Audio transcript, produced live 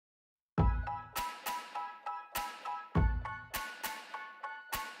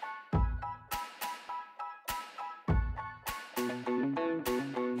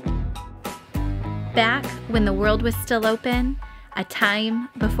Back when the world was still open, a time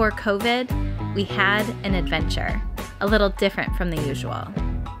before COVID, we had an adventure, a little different from the usual.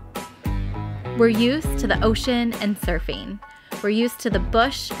 We're used to the ocean and surfing. We're used to the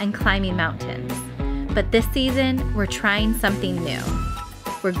bush and climbing mountains. But this season, we're trying something new.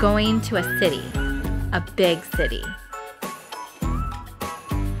 We're going to a city, a big city.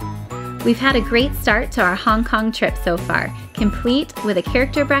 We've had a great start to our Hong Kong trip so far, complete with a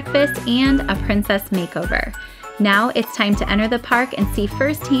character breakfast and a princess makeover. Now it's time to enter the park and see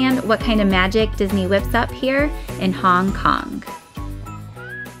firsthand what kind of magic Disney whips up here in Hong Kong.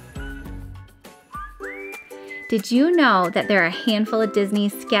 Did you know that there are a handful of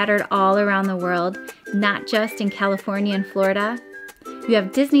Disneys scattered all around the world, not just in California and Florida? You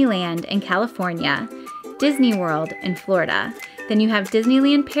have Disneyland in California, Disney World in Florida, then you have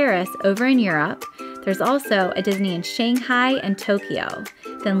Disneyland Paris over in Europe. There's also a Disney in Shanghai and Tokyo.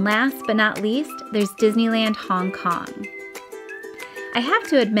 Then last but not least, there's Disneyland Hong Kong. I have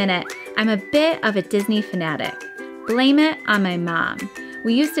to admit it, I'm a bit of a Disney fanatic. Blame it on my mom.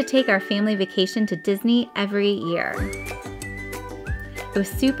 We used to take our family vacation to Disney every year. It was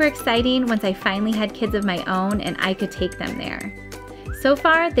super exciting once I finally had kids of my own and I could take them there. So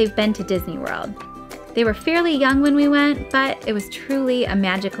far, they've been to Disney World. They were fairly young when we went, but it was truly a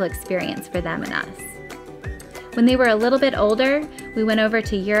magical experience for them and us. When they were a little bit older, we went over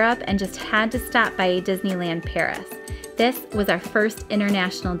to Europe and just had to stop by Disneyland Paris. This was our first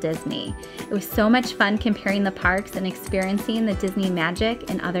international Disney. It was so much fun comparing the parks and experiencing the Disney magic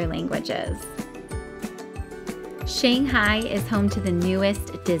in other languages. Shanghai is home to the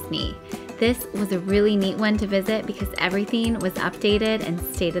newest Disney. This was a really neat one to visit because everything was updated and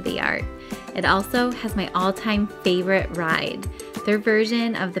state-of-the-art. It also has my all-time favorite ride. Their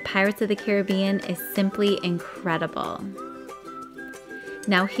version of the Pirates of the Caribbean is simply incredible.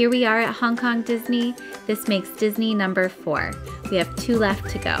 Now here we are at Hong Kong Disney. This makes Disney number 4. We have 2 left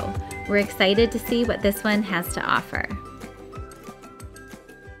to go. We're excited to see what this one has to offer.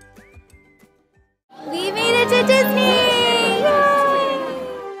 We made it to Disney! Yay!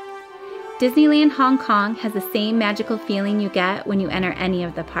 Disneyland Hong Kong has the same magical feeling you get when you enter any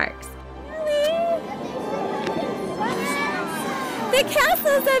of the parks. The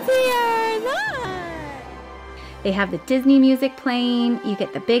castle's up here! Look! They have the Disney music playing, you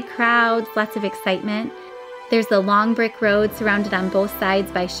get the big crowds, lots of excitement. There's the long brick road surrounded on both sides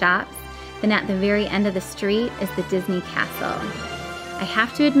by shops. Then at the very end of the street is the Disney Castle. I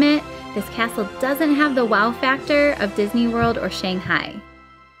have to admit, this castle doesn't have the wow factor of Disney World or Shanghai.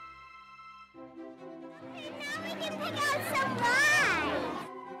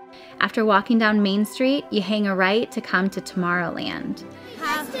 After walking down Main Street, you hang a right to come to Tomorrowland.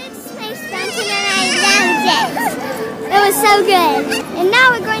 It was so good. And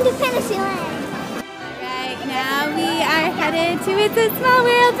now we're going to Panasonic. Alright, now we are headed to It's a Small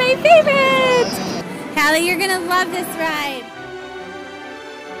World, my favorite! Hallie, you're gonna love this ride.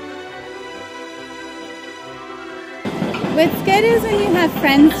 What's good is when you have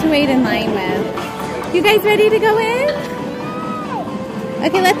friends to wait in line with. You guys ready to go in?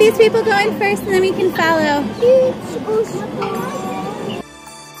 Okay, let these people go in first and then we can follow. It's a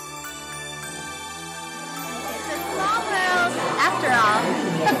small world, after all.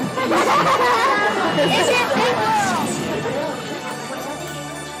 Is it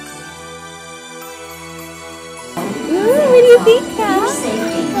Ooh, what do you think, Cal?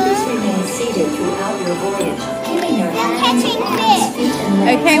 Please remain seated throughout your voyage. catching fish?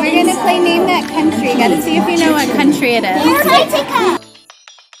 Okay, we're gonna play Name That Country. Gotta see if you know what country it is. Antarctica.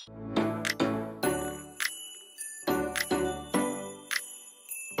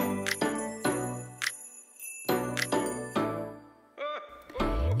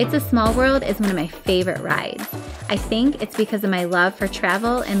 It's a Small World is one of my favorite rides. I think it's because of my love for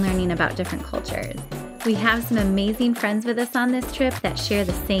travel and learning about different cultures. We have some amazing friends with us on this trip that share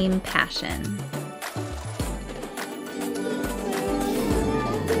the same passion.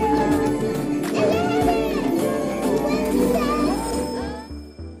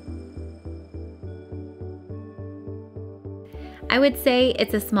 I would say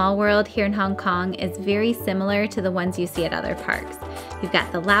It's a Small World here in Hong Kong is very similar to the ones you see at other parks. You've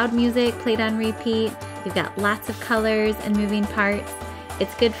got the loud music played on repeat, you've got lots of colors and moving parts.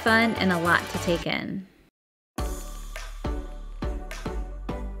 It's good fun and a lot to take in.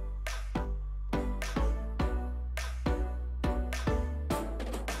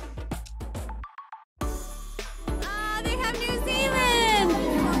 Ah, they have New Zealand!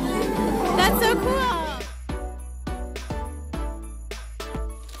 That's so cool!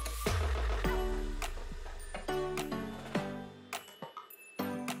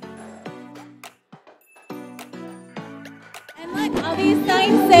 these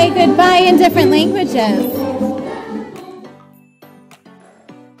signs say goodbye in different languages.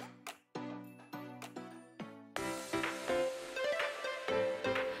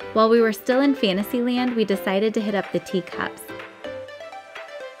 While we were still in Fantasyland, we decided to hit up the teacups. No,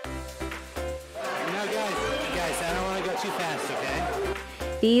 guys, I don't want to go too fast, okay?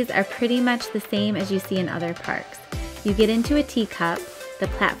 These are pretty much the same as you see in other parks. You get into a teacup, the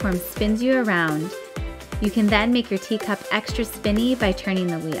platform spins you around. You can then make your teacup extra spinny by turning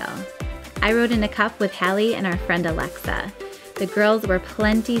the wheel. I rode in a cup with Hallie and our friend Alexa. The girls were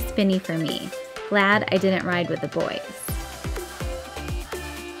plenty spinny for me. Glad I didn't ride with the boys.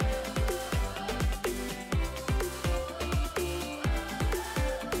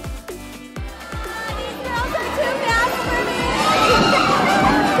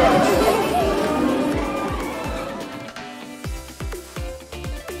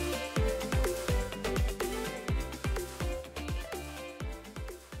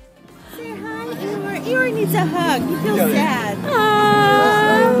 Eeyore needs a hug. He feels sad.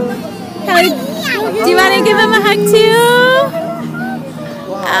 Hallie, do you want to give him a hug too?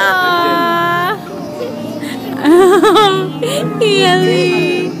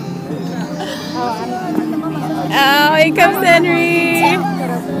 Hallie. Oh, here comes Henry.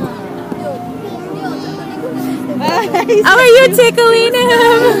 Are you tickling him?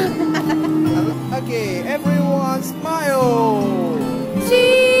 Okay, everyone smile.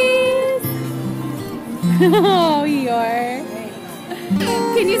 Cheese. Oh, Eeyore.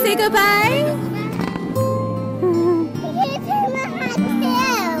 Can you say goodbye?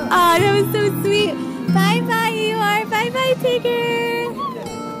 Oh, that was so sweet. Bye-bye, Eeyore. Bye-bye, Tigger.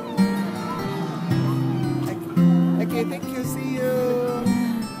 Okay, thank you. See you.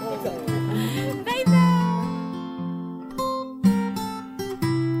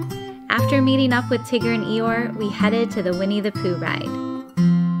 After meeting up with Tigger and Eeyore, we headed to the Winnie the Pooh ride.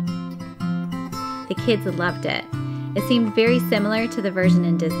 The kids loved it. It seemed very similar to the version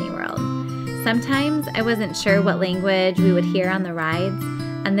in Disney World. Sometimes I wasn't sure what language we would hear on the rides.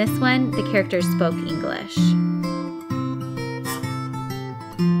 On this one, the characters spoke English.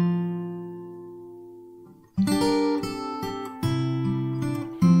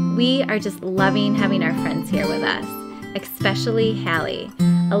 We are just loving having our friends here with us, especially Hallie.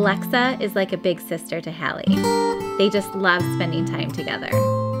 Alexa is like a big sister to Hallie. They just love spending time together.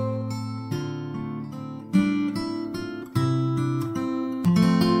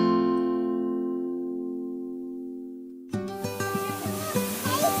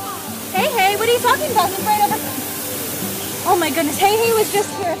 Hey, what are you talking about? He's right over. Oh my goodness, Hey was just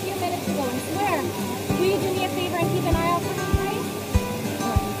here a few minutes ago, I swear. Can you do me a favor and keep an eye out for him, please?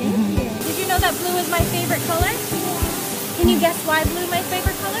 Thank you. Did you know that blue is my favorite color? Can you guess why blue is my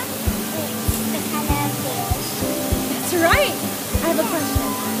favorite color? The color of the ocean. That's right. I have a question.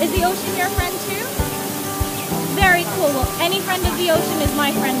 Is the ocean your friend too? Very cool. Well, any friend of the ocean is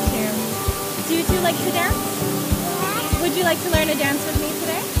my friend too. Do you two like to dance? Yeah. Would you like to learn a dance with me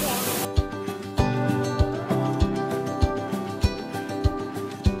today?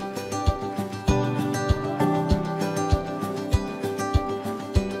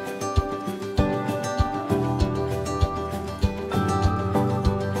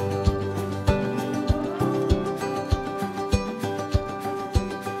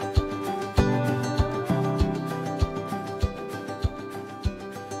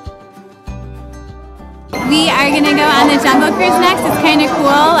 We are going to go on the Jungle Cruise next. It's kind of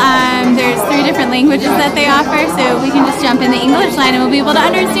cool. There's 3 different languages that they offer, so we can just jump in the English line and we'll be able to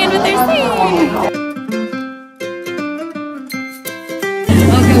understand what they're saying.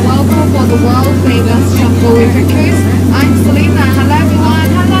 Okay, welcome for the world famous Jungle Cruise. I'm Selena. Hello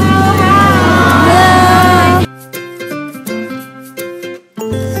everyone. Hello.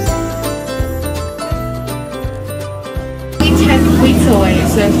 We 10 feet away,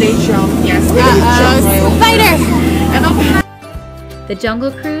 so if they jump, yes, they jump. Spider! And The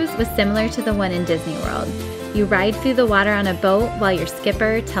Jungle Cruise was similar to the one in Disney World. You ride through the water on a boat while your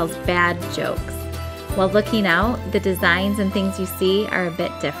skipper tells bad jokes. While looking out, the designs and things you see are a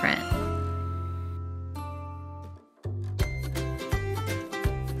bit different.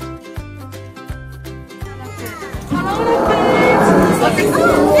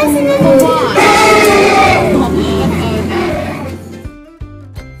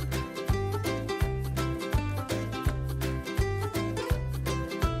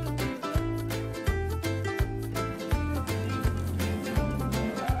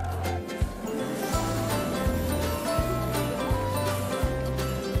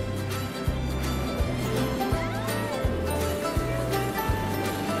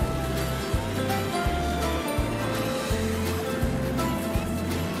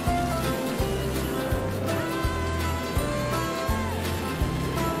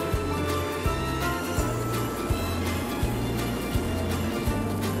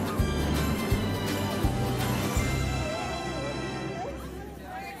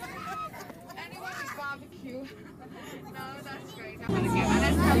 that's great. I'm gonna give it.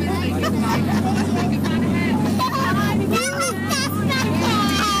 Let's come and say goodbye. Let's say goodbye.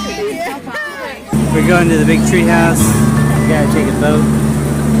 We're going to the big tree house. We gotta take a boat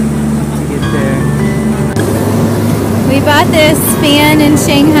to get there. We bought this fan in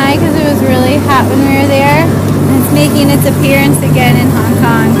Shanghai because it was really hot when we were there. It's making its appearance again in Hong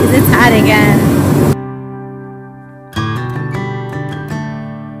Kong because it's hot again.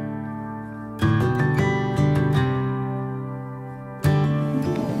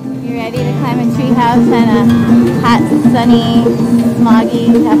 You ready to climb a tree house on a hot, sunny, smoggy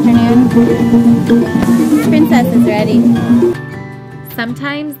afternoon? Princess is ready.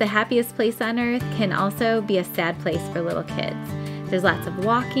 Sometimes the happiest place on earth can also be a sad place for little kids. There's lots of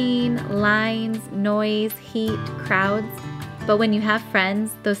walking, lines, noise, heat, crowds. But when you have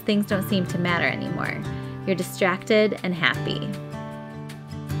friends, those things don't seem to matter anymore. You're distracted and happy.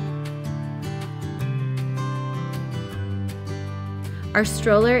 Our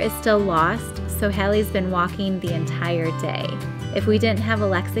stroller is still lost, so Hallie's been walking the entire day. If we didn't have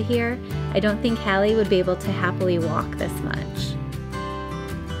Alexa here, I don't think Hallie would be able to happily walk this much.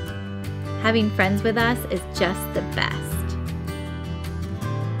 Having friends with us is just the best.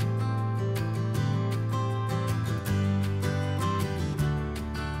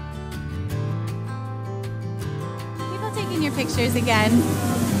 People taking your pictures again.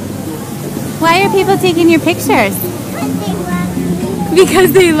 Why are people taking your pictures?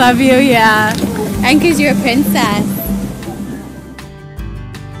 Because they love you, yeah. And because you're a princess.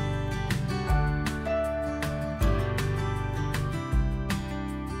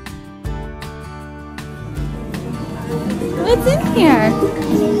 What's in here?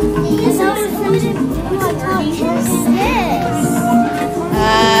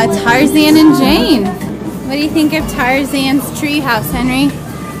 Tarzan and Jane. What do you think of Tarzan's treehouse, Henry?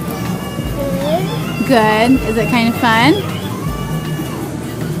 Good. Is it kind of fun?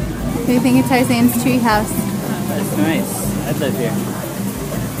 What do you think of Tarzan's treehouse? That's nice. I'd live here.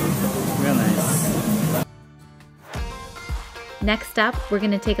 Real nice. Next up, we're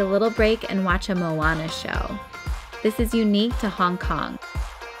going to take a little break and watch a Moana show. This is unique to Hong Kong.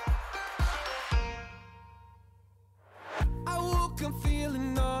 I woke up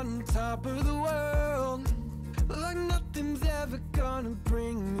feeling on top of the world, like nothing's ever gonna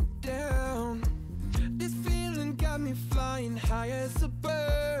bring me down. This feeling got me flying high as a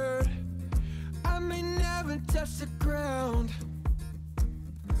bird. I may never touch the ground.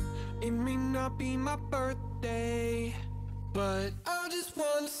 It may not be my birthday, but I just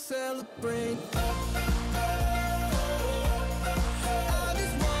wanna celebrate.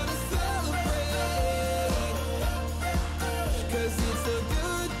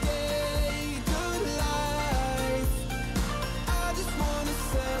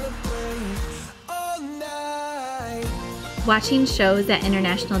 Watching shows at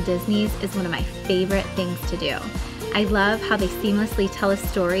international Disneys is one of my favorite things to do. I love how they seamlessly tell a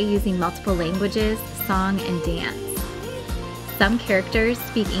story using multiple languages, song, and dance. Some characters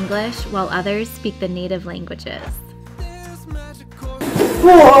speak English while others speak the native languages.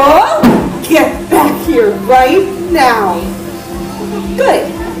 Whoa! Get back here right now! Good!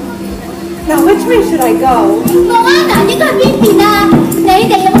 Now which way should I go? Moana 應該係邊邊啊？你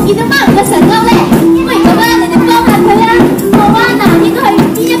哋有冇見到貓嘅神屋咧？不如咁啊，你哋幫下佢啊！Moana 應該係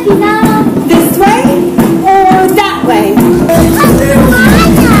邊一邊啊 This way or that way?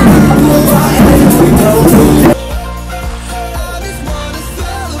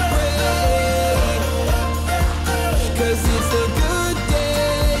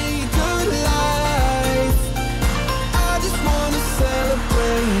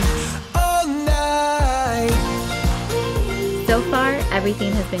 So far,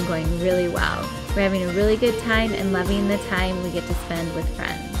 everything has been going really well. We're having a really good time and loving the time we get to spend with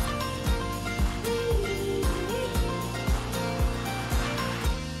friends.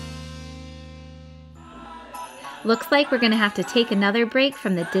 Looks like we're going to have to take another break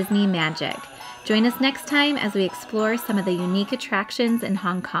from the Disney magic. Join us next time as we explore some of the unique attractions in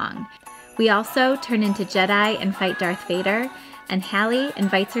Hong Kong. We also turn into Jedi and fight Darth Vader, and Hallie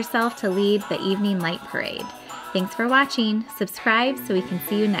invites herself to lead the evening light parade. Thanks for watching. Subscribe so we can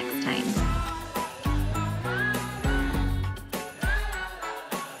see you next time.